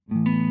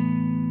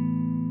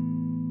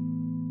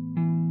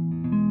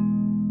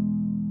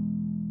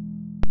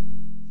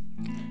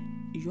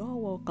You're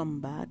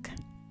welcome back.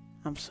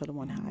 I'm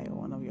Solomon Hayo,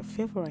 one of your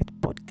favorite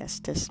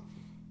podcasters.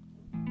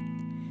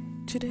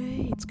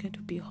 Today it's going to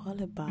be all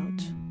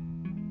about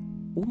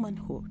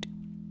womanhood.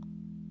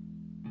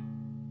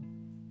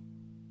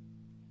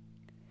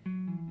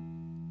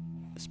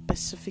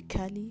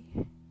 Specifically,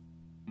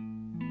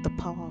 the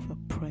power of a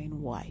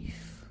praying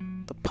wife,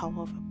 the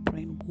power of a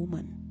praying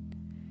woman,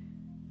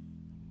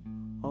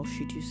 or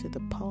should you say the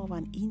power of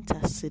an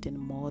interceding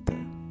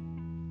mother.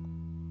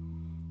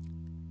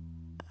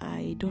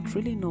 I don't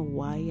really know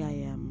why I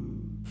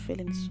am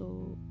feeling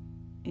so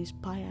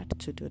inspired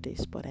to do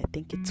this, but I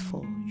think it's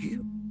for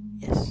you.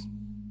 Yes.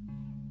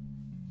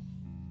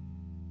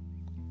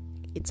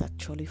 It's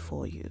actually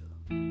for you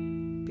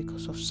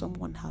because of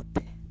someone out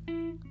there.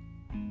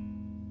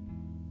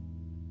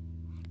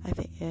 I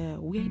think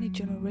we're in a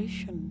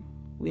generation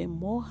where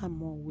more and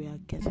more we are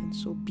getting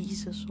so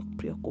busy, so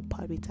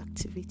preoccupied with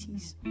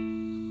activities.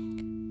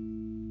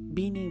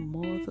 Being a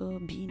mother,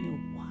 being a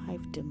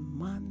wife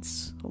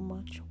demands so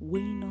much,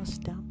 weighing us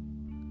down.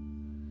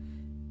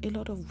 A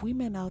lot of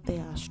women out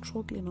there are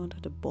struggling under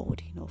the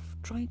burden of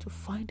trying to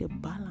find a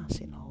balance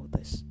in all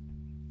this.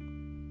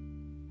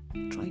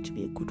 Trying to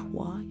be a good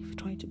wife,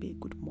 trying to be a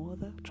good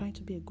mother, trying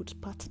to be a good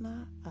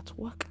partner at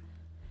work,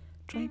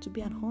 trying to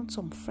be an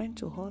handsome friend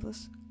to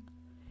others.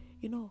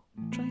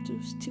 Trying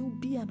to still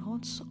be an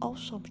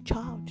awesome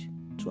child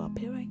to our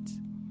parents.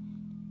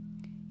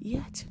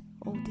 Yet,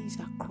 all these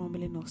are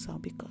crumbling us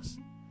out because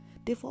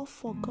they've all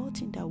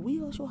forgotten that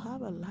we also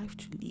have a life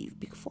to live.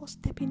 Before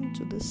stepping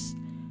into these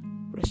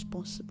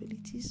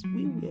responsibilities,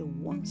 we were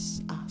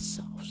once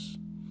ourselves.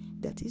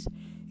 That is,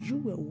 you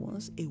were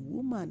once a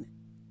woman,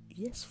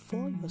 yes,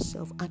 for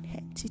yourself, an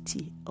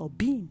entity or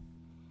being,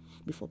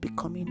 before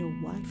becoming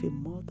a wife, a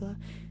mother,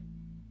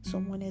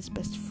 someone else's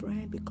best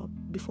friend,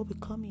 before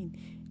becoming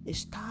a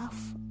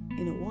staff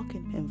in a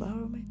working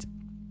environment.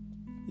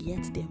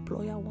 Yet the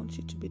employer wants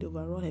you to be the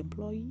overall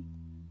employee.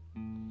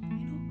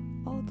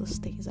 All those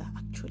things are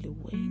actually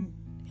weighing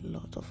a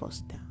lot of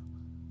us down.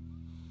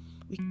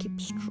 We keep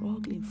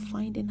struggling,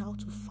 finding how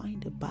to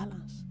find a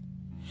balance.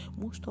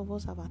 Most of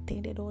us have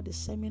attended all the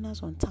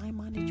seminars on time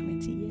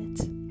management,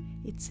 yet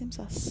it seems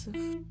as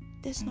if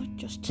there's not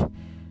just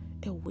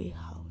a way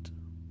out.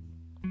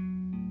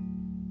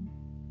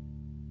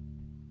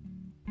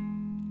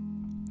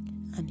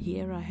 And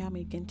here I am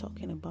again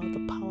talking about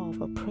the power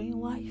of a praying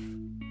wife.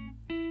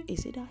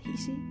 Is it that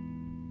easy?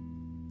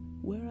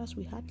 Whereas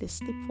we hardly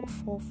sleep for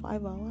 4 or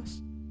 5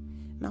 hours,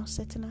 now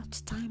setting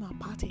out time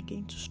apart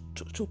again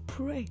to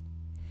pray.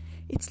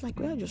 It's like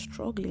we are just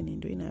struggling in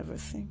doing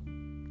everything.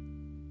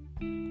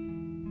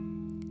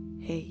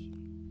 Hey,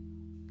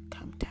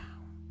 calm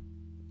down.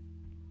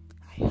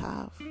 I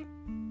have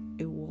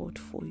a word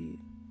for you.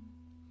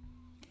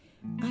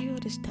 I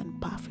understand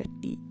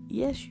perfectly.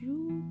 Yes,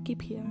 you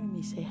keep hearing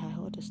me say I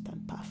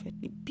understand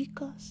perfectly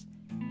because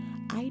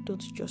I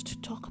don't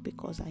just talk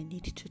because I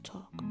need to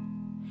talk.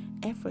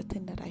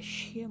 Everything that I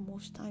share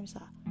most times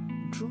are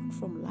drawn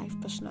from life,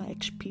 personal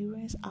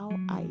experience, how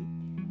I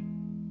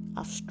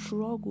have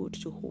struggled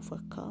to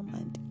overcome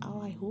and how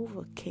I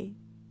overcame.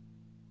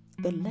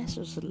 The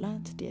lessons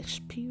learned, the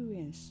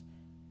experience,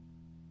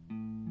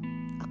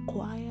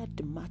 acquired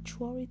the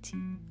maturity,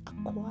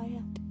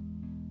 acquired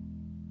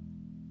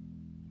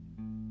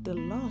the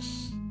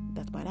loss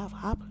that might have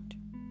happened.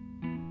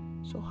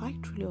 So I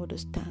truly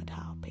understand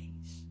how it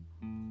pains.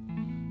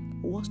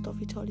 Worst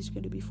of it all is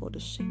going to be for the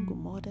single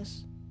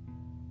mothers.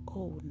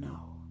 Oh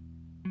no,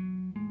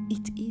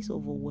 it is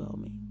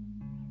overwhelming.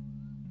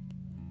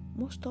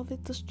 Most of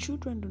it, these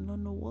children do not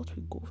know what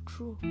we go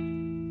through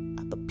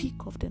at the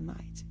peak of the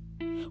night,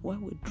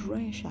 when we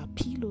drench our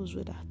pillows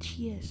with our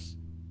tears.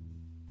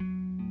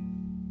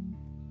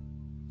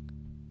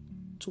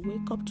 To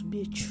wake up to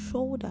be a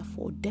shoulder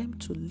for them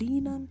to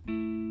lean on,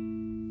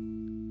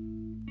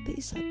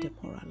 these are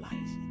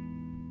demoralizing.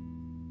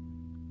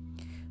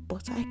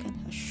 But I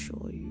can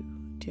assure you,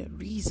 there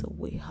is a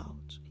way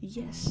out.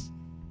 Yes.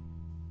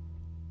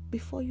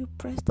 Before you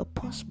press the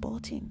pause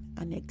button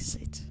and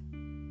exit,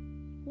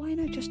 why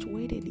not just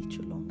wait a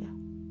little longer?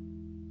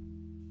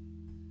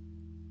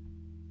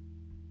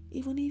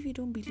 Even if you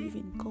don't believe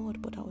in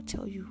God, but I'll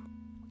tell you,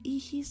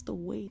 He is the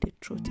way, the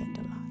truth, and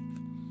the life.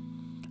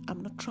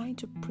 I'm not trying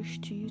to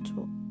preach to you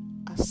to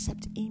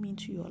accept Him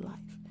into your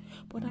life,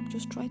 but I'm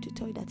just trying to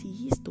tell you that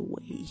He is the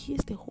way, He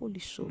is the holy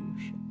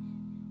solution.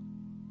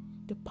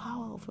 The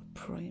power of a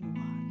praying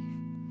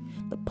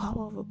wife, the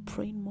power of a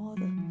praying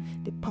mother,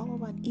 the power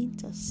of an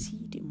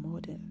interceding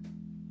mother.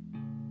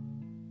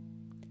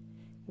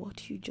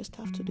 What you just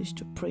have to do is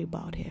to pray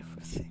about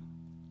everything.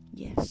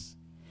 Yes,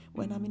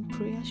 when I'm in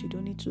prayers, you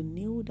don't need to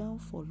kneel down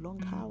for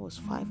long hours,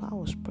 5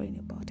 hours praying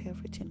about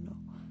everything, no.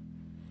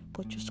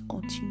 But just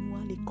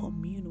continually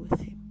commune with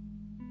Him.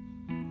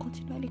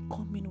 Continually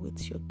commune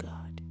with your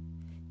God.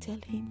 Tell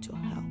Him to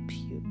help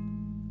you.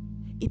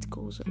 It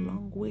goes a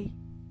long way.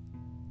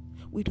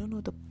 We don't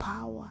know the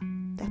power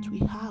that we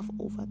have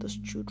over those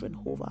children,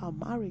 over our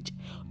marriage,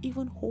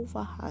 even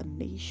over our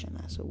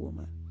nation as a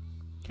woman.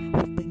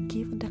 We've been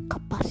given the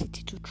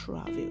capacity to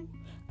travel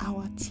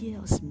Our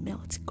tears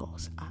melt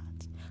God's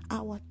heart.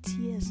 Our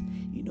tears,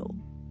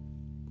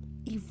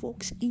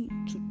 evokes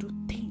Him to do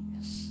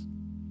things.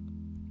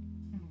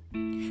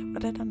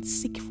 Rather than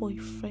seek for a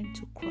friend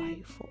to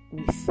cry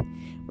with,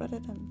 rather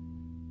than,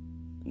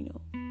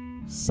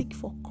 seek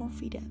for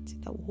confidence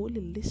that will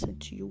only listen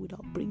to you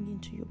without bringing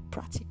to you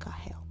practical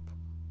help.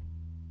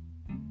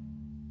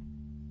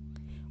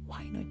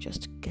 Why not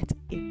just get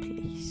a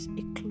place,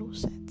 a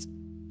closet,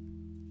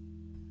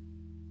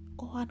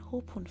 or an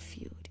open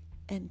field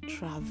and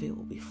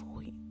travel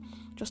before Him?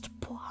 Just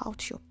pour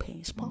out your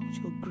pains, pour out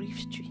your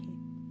griefs to Him,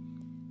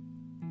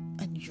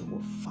 and you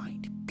will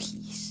find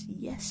peace.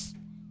 Yes,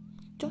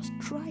 just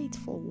try it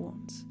for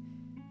once.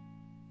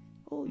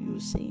 Oh, you're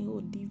saying,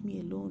 oh, leave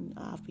me alone.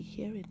 I've been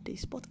hearing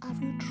this, but have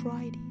you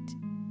tried it?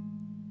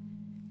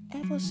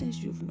 Ever since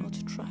you've not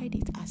tried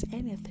it, has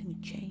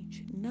anything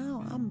changed?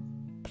 Now I'm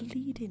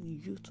pleading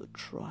you to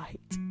try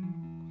it.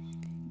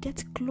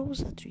 Get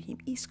closer to Him.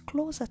 He's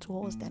closer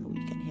to us than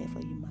we can ever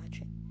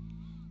imagine.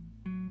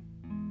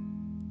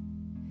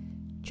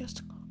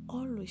 Just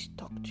always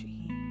talk to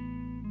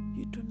Him.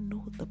 You don't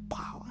know the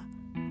power.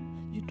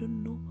 You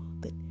don't know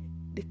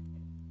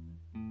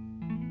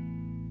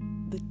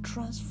the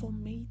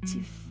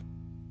transformative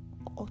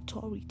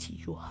authority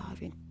you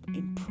have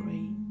in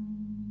praying.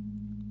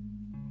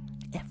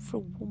 Every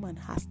woman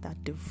has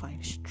that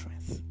divine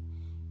strength.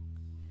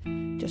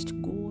 Just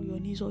go on your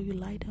knees or you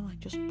lie down and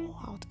just pour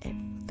out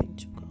everything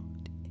to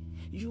God.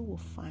 You will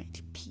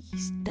find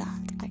peace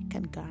that I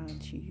can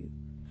guarantee you.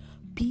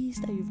 Peace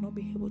that you've not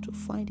been able to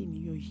find in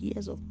your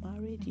years of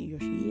marriage, in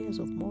your years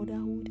of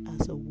motherhood,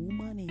 as a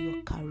woman, in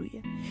your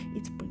career.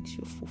 It brings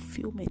you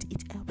fulfillment.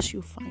 It helps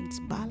you find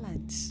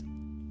balance.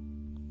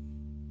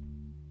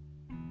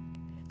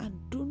 And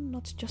do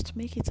not just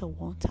make it a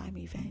one-time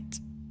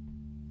event.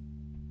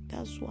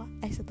 That's why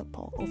I said the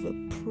power of a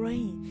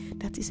praying.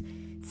 That is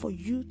for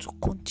you to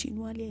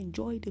continually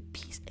enjoy the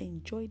peace,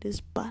 enjoy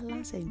this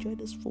balance, enjoy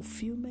this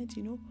fulfillment,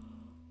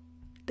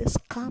 this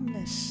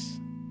calmness.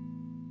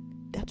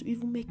 That will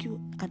even make you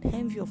an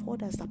envy of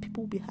others, that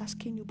people will be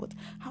asking you, but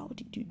how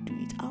did you do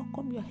it? How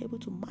come you're able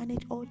to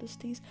manage all these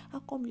things? How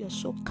come you're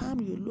so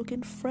calm? You're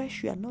looking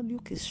fresh. You are not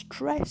looking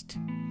stressed.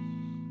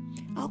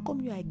 How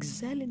come you are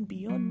excelling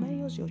beyond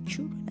measures? Your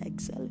children are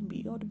excelling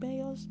beyond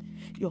measures.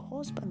 Your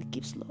husband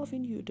keeps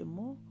loving you the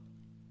more.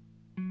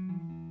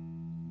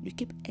 You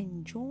keep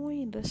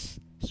enjoying this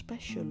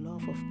special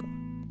love of God.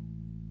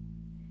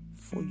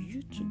 For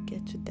you to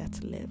get to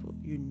that level,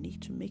 you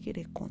need to make it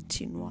a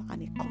continual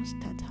and a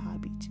constant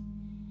habit.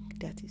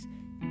 That is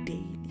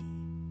daily.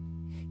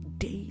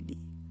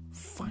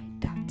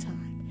 Find that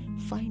time.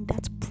 Find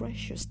that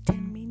precious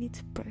 10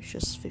 minutes,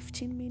 precious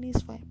 15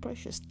 minutes,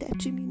 precious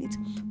 30 minutes,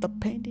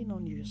 depending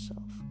on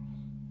yourself.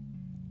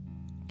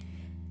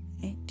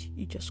 And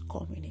you just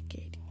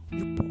communicate.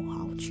 You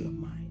pour out your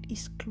mind.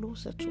 He's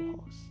closer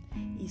to us.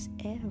 He's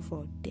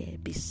ever there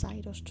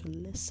beside us to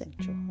listen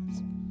to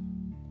us.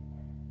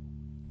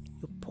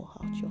 You pour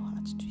out your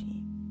heart to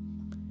Him.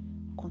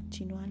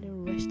 Continually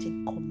rest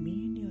in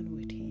communion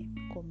with Him.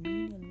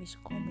 Communion means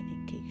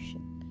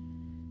communication.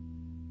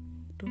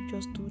 Don't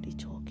just do the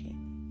talking.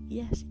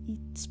 Yes,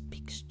 it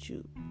speaks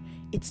to.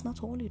 It's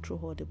not only through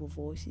audible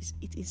voices.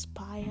 He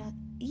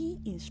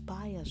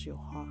inspires your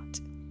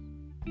heart.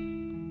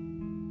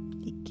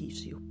 He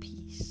gives you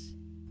peace.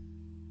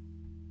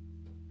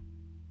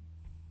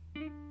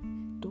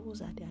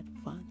 Those are the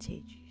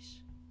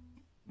advantages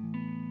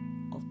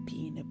of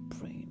being a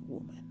praying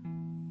woman.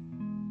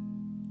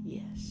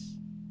 Yes,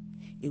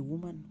 a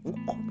woman who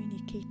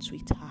communicates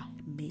with her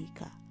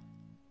Maker,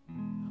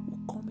 who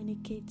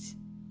communicates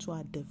to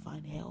her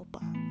divine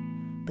helper,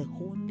 the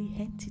only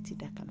entity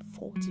that can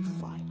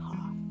fortify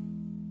her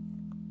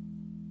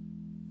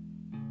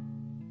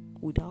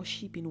without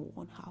she being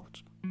worn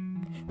out,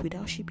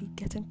 without she be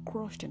getting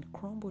crushed and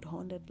crumbled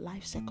under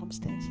life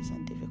circumstances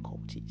and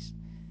difficulties.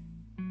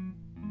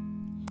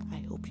 I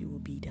hope you will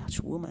be that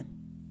woman.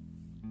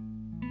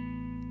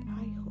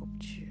 I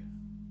hope you.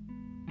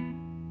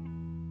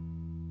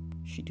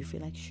 Should you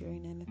feel like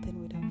sharing anything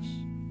with us,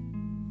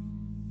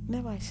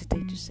 never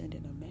hesitate to send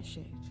in a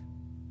message.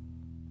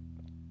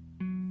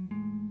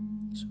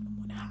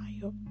 Solomon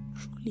Hayo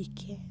truly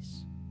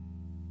cares.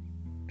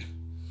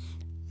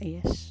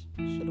 Yes,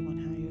 Solomon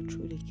Hayo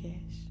truly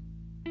cares.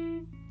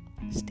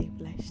 Stay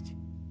blessed.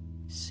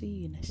 See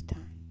you next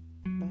time.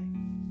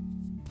 Bye.